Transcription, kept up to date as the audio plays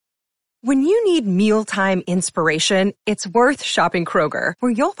When you need mealtime inspiration, it's worth shopping Kroger,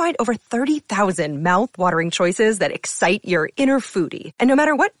 where you'll find over 30,000 mouth-watering choices that excite your inner foodie. And no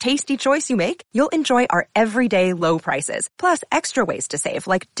matter what tasty choice you make, you'll enjoy our everyday low prices, plus extra ways to save,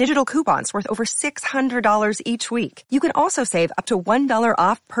 like digital coupons worth over $600 each week. You can also save up to $1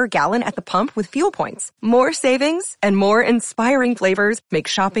 off per gallon at the pump with fuel points. More savings and more inspiring flavors make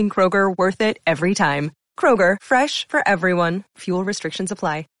shopping Kroger worth it every time. Kroger, fresh for everyone. Fuel restrictions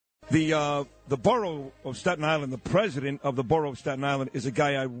apply. The borough of Staten Island, the president of the borough of Staten Island is a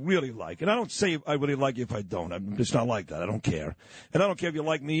guy I really like. And I don't say I really like you if I don't. I'm just not like that. I don't care. And I don't care if you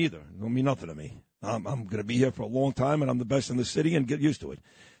like me either. It don't mean nothing to me. I'm going to be here for a long time, and I'm the best in the city, and get used to it.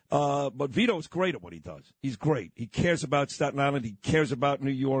 But Vito's great at what he does. He's great. He cares about Staten Island. He cares about New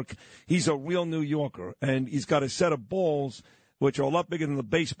York. He's a real New Yorker, and he's got a set of balls which are a lot bigger than the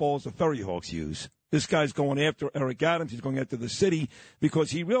baseballs the Ferry Hawks use. This guy's going after Eric Adams. He's going after the city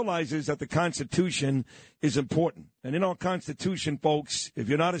because he realizes that the Constitution is important. And in our Constitution, folks, if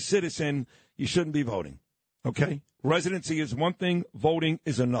you're not a citizen, you shouldn't be voting. Okay? Residency is one thing. Voting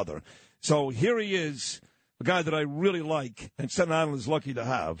is another. So here he is, a guy that I really like, and Staten Island is lucky to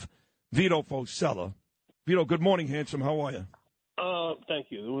have, Vito Fossella. Vito, good morning, handsome. How are you? Thank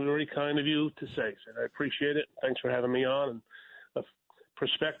you. It was very kind of you to say, so I appreciate it. Thanks for having me on. And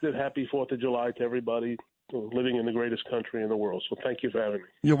perspective, happy 4th of July to everybody living in the greatest country in the world. So thank you for having me.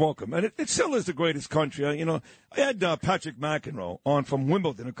 You're welcome. And it still is the greatest country. I had Patrick McEnroe on from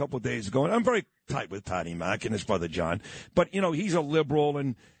Wimbledon a couple of days ago, and I'm very tight with Patty Mac and his brother John. But, he's a liberal,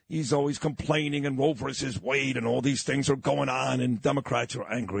 and he's always complaining, and Roe versus Wade and all these things are going on, and Democrats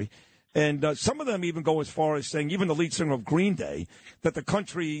are angry. And some of them even go as far as saying, even the lead singer of Green Day, that the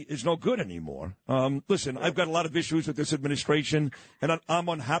country is no good anymore. Listen, I've got a lot of issues with this administration, and I'm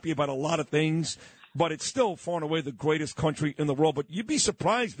unhappy about a lot of things, but it's still far and away the greatest country in the world. But you'd be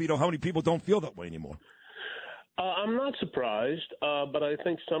surprised, Vito, how many people don't feel that way anymore. I'm not surprised, but I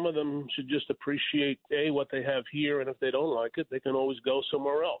think some of them should just appreciate, what they have here, and if they don't like it, they can always go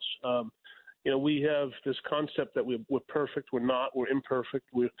somewhere else. We have this concept that we're perfect. We're not. We're imperfect.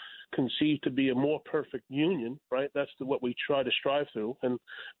 We're conceived to be a more perfect union, right? That's what we try to strive through and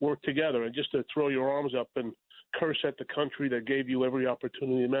work together. And just to throw your arms up and curse at the country that gave you every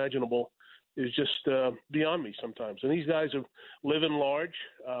opportunity imaginable is just beyond me sometimes. And these guys are living large.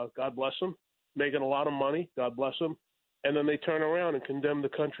 God bless them. Making a lot of money. God bless them. And then they turn around and condemn the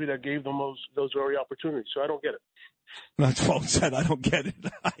country that gave them those very opportunities. So I don't get it. That's well said. I don't get it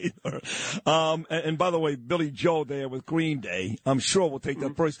either. And by the way, Billy Joe there with Green Day, I'm sure will take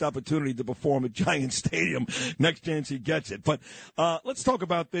that first opportunity to perform at Giant Stadium next chance he gets it. But let's talk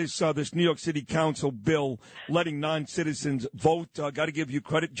about this New York City Council bill letting non-citizens vote. Got to give you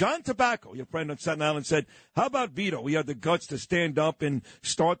credit. John Tobacco, your friend on Staten Island, said, how about Vito? He had the guts to stand up and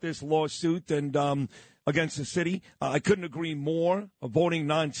start this lawsuit and against the city. I couldn't agree more. Voting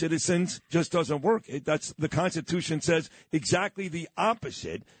non-citizens just doesn't work. That's the Constitution says exactly the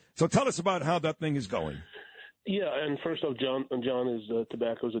opposite. So tell us about how that thing is going. Yeah, and first off, John is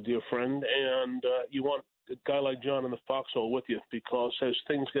Tobacco's a dear friend, and you want a guy like John in the foxhole with you because as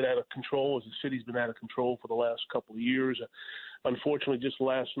things get out of control, as the city's been out of control for the last couple of years, unfortunately, just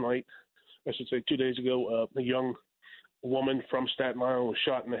last night, I should say 2 days ago, a young woman from Staten Island was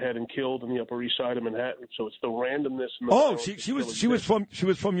shot in the head and killed in the Upper East Side of Manhattan. So it's the randomness. She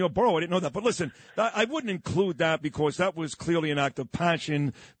was from your borough. I didn't know that. But listen, I wouldn't include that because that was clearly an act of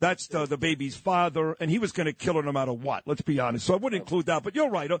passion. That's the baby's father, and he was going to kill her no matter what. Let's be honest. So I wouldn't include that. But you're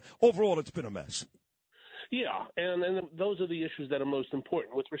right. Overall, it's been a mess. Yeah, and those are the issues that are most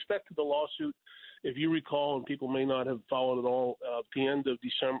important. With respect to the lawsuit, if you recall, and people may not have followed it all, at the end of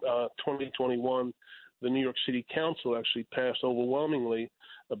December 2021. The New York City Council actually passed overwhelmingly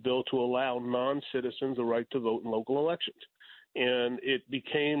a bill to allow non-citizens the right to vote in local elections. And it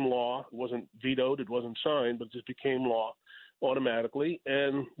became law. It wasn't vetoed. It wasn't signed, but it just became law automatically.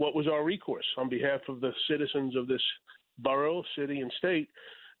 And what was our recourse? On behalf of the citizens of this borough, city, and state,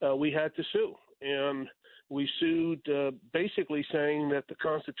 we had to sue. And we sued basically saying that the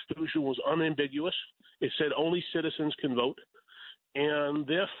Constitution was unambiguous. It said only citizens can vote. And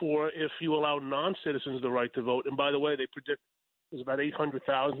therefore, if you allow non-citizens the right to vote, and by the way, they predict there's about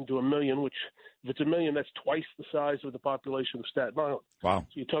 800,000 to 1 million, which if it's 1 million, that's twice the size of the population of Staten Island. Wow.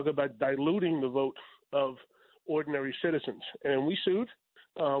 So you talk about diluting the vote of ordinary citizens. And we sued,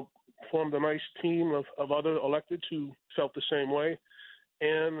 formed a nice team of other electeds who felt the same way.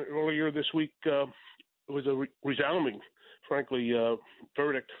 And earlier this week, it was a resounding, frankly,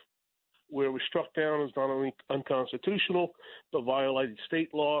 verdict where it was struck down as not only unconstitutional, but violated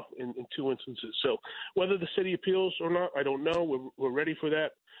state law in 2 instances. So whether the city appeals or not, I don't know. We're ready for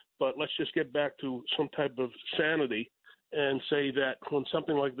that. but let's just get back to some type of sanity and say that when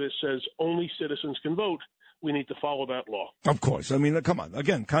something like this says only citizens can vote, we need to follow that law. Of course. I mean, come on.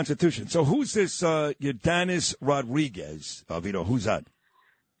 Again, Constitution. So who's this Yordanis Rodriguez, Vito? Who's that?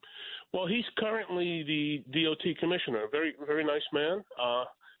 Well, he's currently the DOT commissioner. Very, very nice man.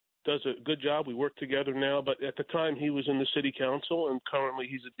 Does a good job. We work together now, but at the time he was in the city council, and currently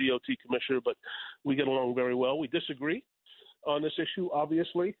he's a DOT commissioner, but we get along very well. We disagree on this issue,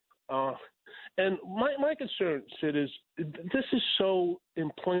 obviously. And my concern, Sid, is this is so in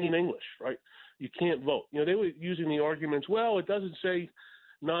plain English, right? You can't vote. You know, they were using the arguments, well, it doesn't say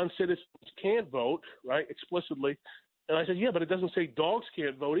non-citizens can't vote, right, explicitly. And I said, yeah, but it doesn't say dogs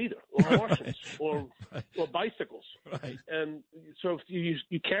can't vote either, or horses, or bicycles. Right. And so if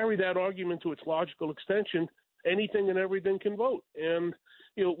you carry that argument to its logical extension, anything and everything can vote. And,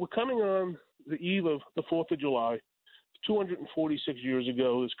 you know, we're coming on the eve of the 4th of July. 246 years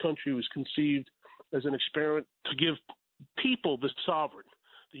ago, this country was conceived as an experiment to give people the sovereign.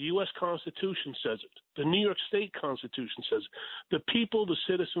 The U.S. Constitution says it. The New York State Constitution says it. The people, the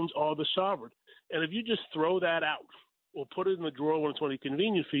citizens, are the sovereign. And if you just throw that out or put it in the drawer when it's only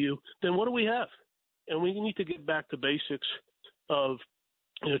convenient for you, then what do we have? And we need to get back to basics of,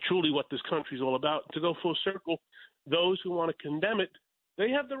 you know, truly what this country is all about. To go full circle, those who want to condemn it, they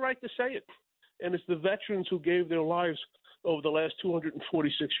have the right to say it. And it's the veterans who gave their lives over the last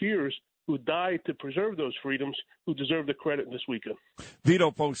 246 years who died to preserve those freedoms who deserve the credit this weekend. Vito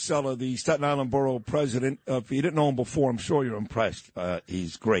Fossella, the Staten Island Borough President. If you didn't know him before, I'm sure you're impressed.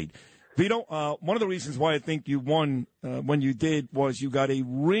 He's great. Vito, one of the reasons why I think you won when you did was you got a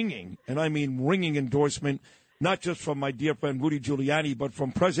ringing, and I mean ringing endorsement, not just from my dear friend Rudy Giuliani, but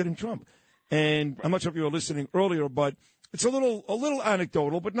from President Trump. And I'm not sure if you were listening earlier, but it's a little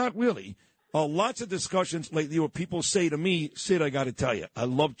anecdotal, but not really. Lots of discussions lately where people say to me, Sid, I got to tell you, I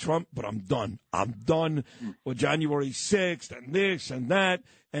love Trump, but I'm done. I'm done with January 6th and this and that.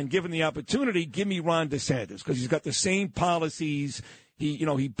 And given the opportunity, give me Ron DeSantis because he's got the same policies.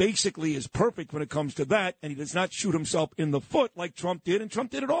 He basically is perfect when it comes to that, and he does not shoot himself in the foot like Trump did, and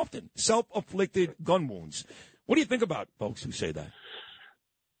Trump did it often. Self-inflicted gun wounds. What do you think about folks who say that?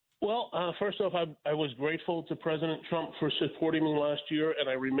 Well, first off, I was grateful to President Trump for supporting me last year, and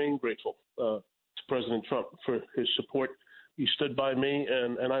I remain grateful to President Trump for his support. He stood by me,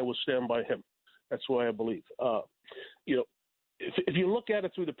 and I will stand by him. That's why I believe. If you look at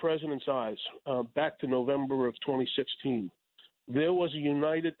it through the president's eyes, back to November of 2016, there was a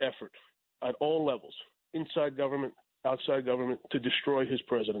united effort at all levels, inside government, outside government, to destroy his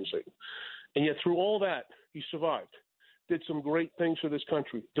presidency. And yet through all that, he survived. Did some great things for this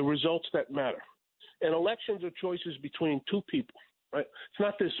country, the results that matter. And elections are choices between two people, right? It's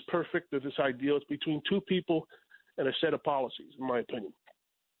not this perfect or this ideal. It's between two people and a set of policies, in my opinion.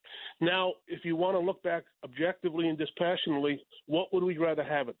 Now, if you want to look back objectively and dispassionately, what would we rather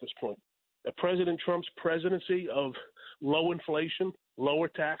have at this point? President Trump's presidency of low inflation, lower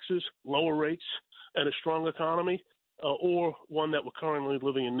taxes, lower rates, and a strong economy, or one that we're currently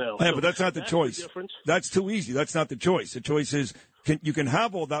living in now. Yeah, so but that's not the choice. The that's too easy. That's not the choice. The choice is you can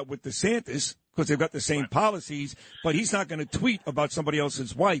have all that with DeSantis because they've got the same policies, but he's not going to tweet about somebody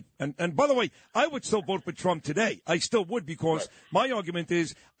else's wife. And by the way, I would still vote for Trump today. I still would because my argument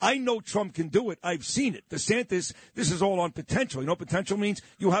is I know Trump can do it. I've seen it. DeSantis, this is all on potential. You know what potential means?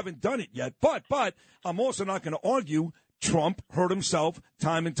 You haven't done it yet. But I'm also not going to argue Trump hurt himself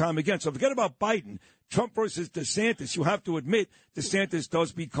time and time again. So forget about Biden. Trump versus DeSantis, you have to admit DeSantis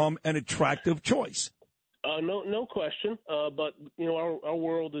does become an attractive choice. No question. But, you know, our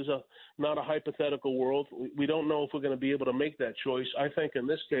world is not a hypothetical world. We don't know if we're going to be able to make that choice. I think in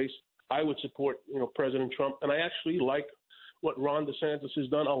this case, I would support, President Trump. And I actually like what Ron DeSantis has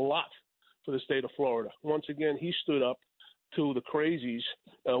done a lot for the state of Florida. Once again, he stood up to the crazies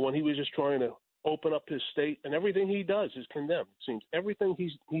when he was just trying to open up his state, and everything he does is condemned, it seems. Everything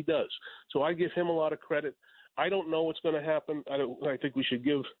he does. So I give him a lot of credit. I don't know what's going to happen. I think we should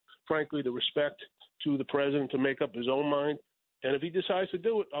give, frankly, the respect to the president to make up his own mind. And if he decides to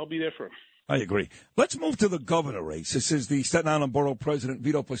do it, I'll be there for him. I agree. Let's move to the governor race. This is the Staten Island Borough President,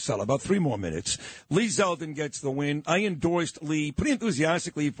 Vito Fossella. About 3 more minutes. Lee Zeldin gets the win. I endorsed Lee pretty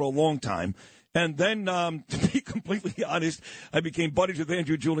enthusiastically for a long time. And then, to be completely honest, I became buddies with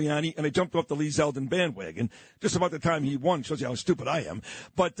Andrew Giuliani, and I jumped off the Lee Zeldin bandwagon just about the time he won. Shows you how stupid I am.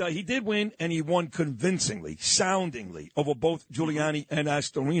 But he did win, and he won convincingly, soundingly, over both Giuliani and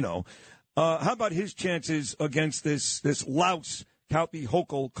Astorino. How about his chances against this louse, Kathy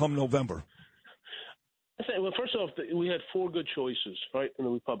Hochul, come November? Well, first off, we had four good choices, right, in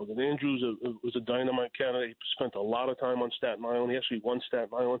the Republican. Andrews was a dynamite candidate. He spent a lot of time on Staten Island. He actually won Staten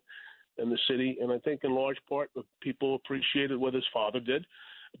Island and the city, and I think in large part people appreciated what his father did.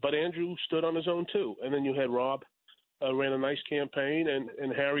 But Andrew stood on his own, too. And then you had Rob ran a nice campaign,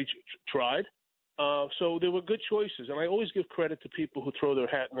 and Harry tried. So there were good choices. And I always give credit to people who throw their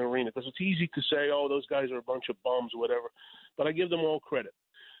hat in the arena because it's easy to say, oh, those guys are a bunch of bums or whatever. But I give them all credit.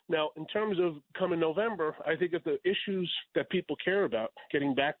 Now, in terms of coming November, I think if the issues that people care about,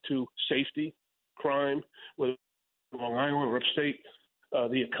 getting back to safety, crime, whether Long Island or upstate,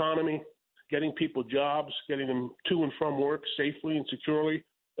 the economy, getting people jobs, getting them to and from work safely and securely,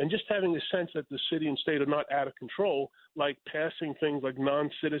 and just having a sense that the city and state are not out of control, like passing things like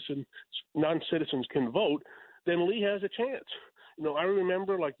non-citizens can vote, then Lee has a chance. You know, I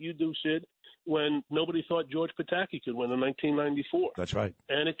remember, like you do, Sid, when nobody thought George Pataki could win in 1994. That's right.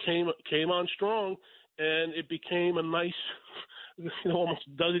 And it came on strong, and it became a nice, almost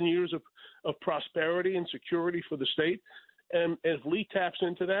a dozen years of prosperity and security for the state. And if Lee taps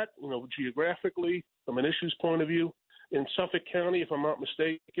into that, geographically, from an issues point of view, in Suffolk County, if I'm not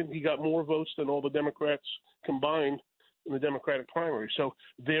mistaken, he got more votes than all the Democrats combined in the Democratic primary. So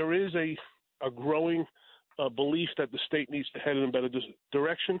there is a growing belief that the state needs to head in a better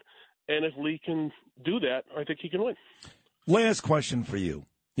direction. And if Lee can do that, I think he can win. Last question for you.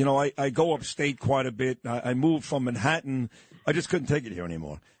 You know, I go upstate quite a bit. I moved from Manhattan. I just couldn't take it here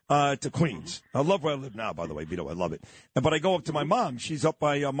anymore. To Queens. I love where I live now, by the way, Vito. I love it. But I go up to my mom. She's up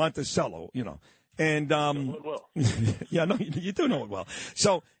by Monticello, And, well. yeah, no, you do know it well.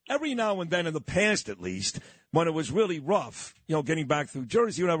 So every now and then, in the past at least, when it was really rough, getting back through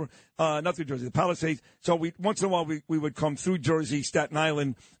Jersey, whatever, not through Jersey, the Palisades. So once in a while we would come through Jersey, Staten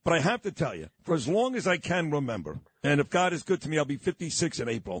Island. But I have to tell you, for as long as I can remember, and if God is good to me, I'll be 56 in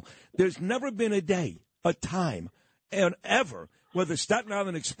April, there's never been a day, a time, and ever where the Staten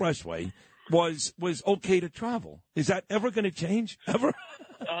Island Expressway was okay to travel. Is that ever going to change? Ever?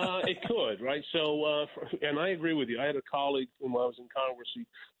 It could, right? So, and I agree with you. I had a colleague when I was in Congress.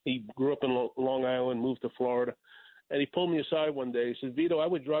 He grew up in Long Island, moved to Florida, and he pulled me aside one day. He said, Vito, I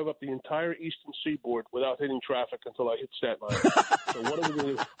would drive up the entire eastern seaboard without hitting traffic until I hit Staten Island. So what are we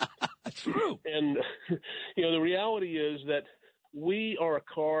going to do? That's true. And, the reality is that we are a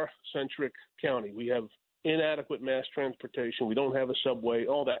car-centric county. We have inadequate mass transportation. We don't have a subway,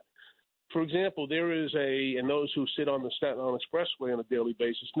 all that. For example, there is and those who sit on the Staten Island Expressway on a daily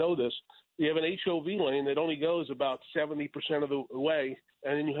basis know this, you have an HOV lane that only goes about 70% of the way,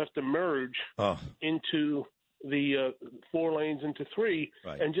 and then you have to merge into the 4 lanes into 3,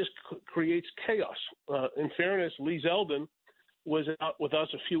 right, and just creates chaos. In fairness, Lee Zeldin was out with us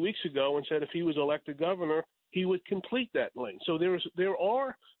a few weeks ago and said if he was elected governor, he would complete that lane. So there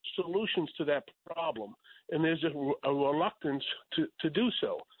are solutions to that problem, and there's a reluctance to do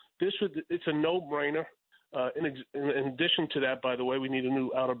so. It's a no-brainer. In addition to that, by the way, we need a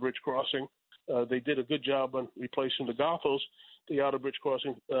new outer bridge crossing. They did a good job on replacing the Goethals. The outer bridge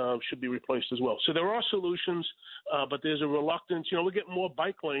crossing should be replaced as well. So there are solutions, but there's a reluctance. We get more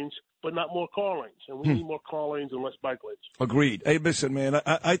bike lanes, but not more car lanes. And we need more car lanes and less bike lanes. Agreed. Hey, listen, man,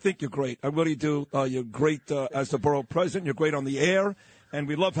 I think you're great. I really do. You're great as the borough president. You're great on the air. And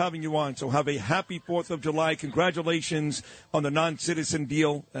we love having you on. So have a happy 4th of July. Congratulations on the non-citizen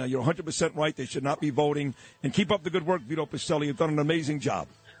deal. You're 100% right. They should not be voting. And keep up the good work, Vito Pacelli. You've done an amazing job.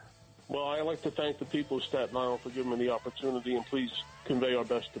 Well, I'd like to thank the people of Staten Island for giving me the opportunity, and please convey our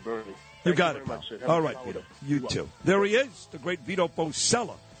best to Bernie. You got it, pal. All right, Vito. You too. There he is, the great Vito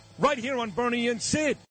Pacelli, right here on Bernie and Sid.